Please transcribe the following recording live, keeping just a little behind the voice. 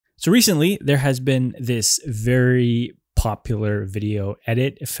So recently there has been this very popular video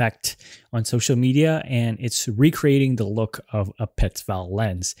edit effect on social media, and it's recreating the look of a Petzval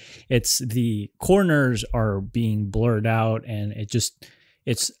lens. It's the corners are being blurred out, and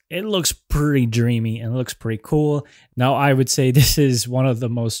it looks pretty dreamy and it looks pretty cool. Now, I would say this is one of the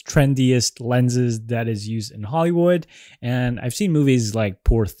most trendiest lenses that is used in Hollywood, and I've seen movies like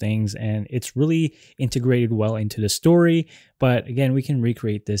Poor Things, and it's really integrated well into the story. But again, we can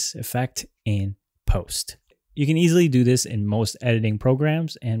recreate this effect in post. You can easily do this in most editing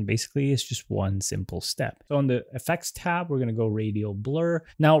programs, and basically it's just one simple step. So on the effects tab, we're going to go radial blur.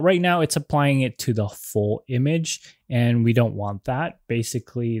 Now, right now it's applying it to the full image, and we don't want that.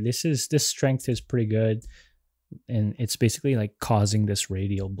 Basically, this strength is pretty good, and it's basically like causing this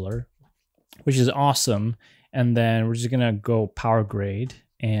radial blur, which is awesome. And then we're just going to go power grade,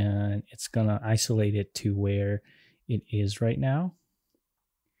 and it's going to isolate it to where it is right now.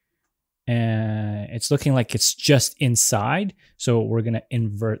 And it's looking like it's just inside, so we're going to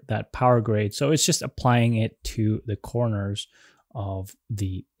invert that power grade. So it's just applying it to the corners of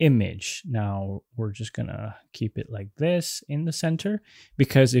the image. Now we're just going to keep it like this in the center,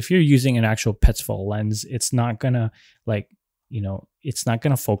 because if you're using an actual Petzval lens, it's not going to it's not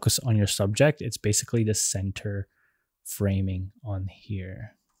going to focus on your subject. It's basically the center framing on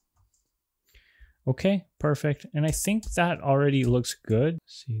here. Okay, perfect. And I think that already looks good.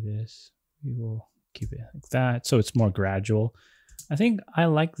 See this? We will keep it like that, so it's more gradual. I think I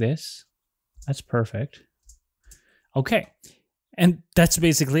like this. That's perfect. Okay, and that's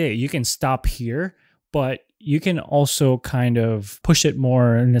basically it. You can stop here, but you can also kind of push it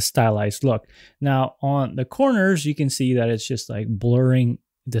more in a stylized look. Now on the corners, you can see that it's just like blurring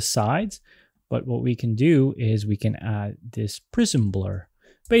the sides, but what we can do is we can add this prism blur.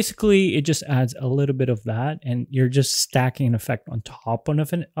 Basically, it just adds a little bit of that, and you're just stacking an effect on top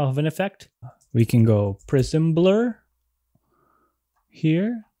of an effect. We can go prism blur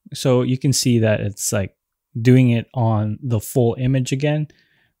here. So you can see that it's like doing it on the full image again.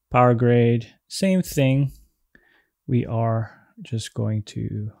 Power grade, same thing. We are just going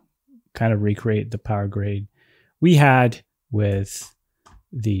to kind of recreate the power grade we had with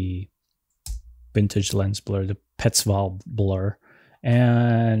the vintage lens blur, the Petzval blur.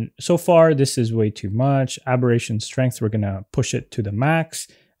 And so far, this is way too much. Aberration strength, we're going to push it to the max.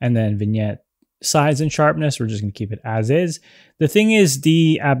 And then vignette size and sharpness, we're just going to keep it as is. The thing is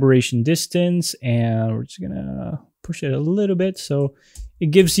the aberration distance, and we're just going to push it a little bit. So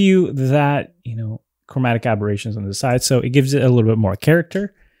it gives you that, chromatic aberrations on the side. So it gives it a little bit more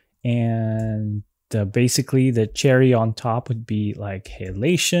character. And basically the cherry on top would be like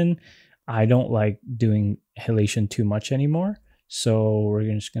halation. I don't like doing halation too much anymore. So we're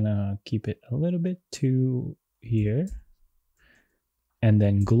just gonna keep it a little bit to here, and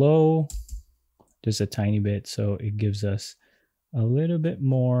then glow just a tiny bit, so it gives us a little bit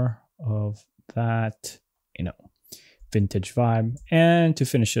more of that, vintage vibe. And to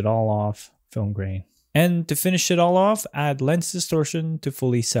finish it all off, film grain. And to finish it all off, add lens distortion to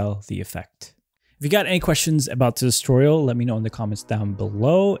fully sell the effect. If you got any questions about this tutorial, let me know in the comments down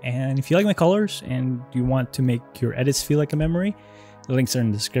below. And if you like my colors and you want to make your edits feel like a memory, the links are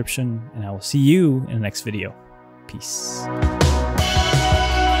in the description, and I will see you in the next video. Peace.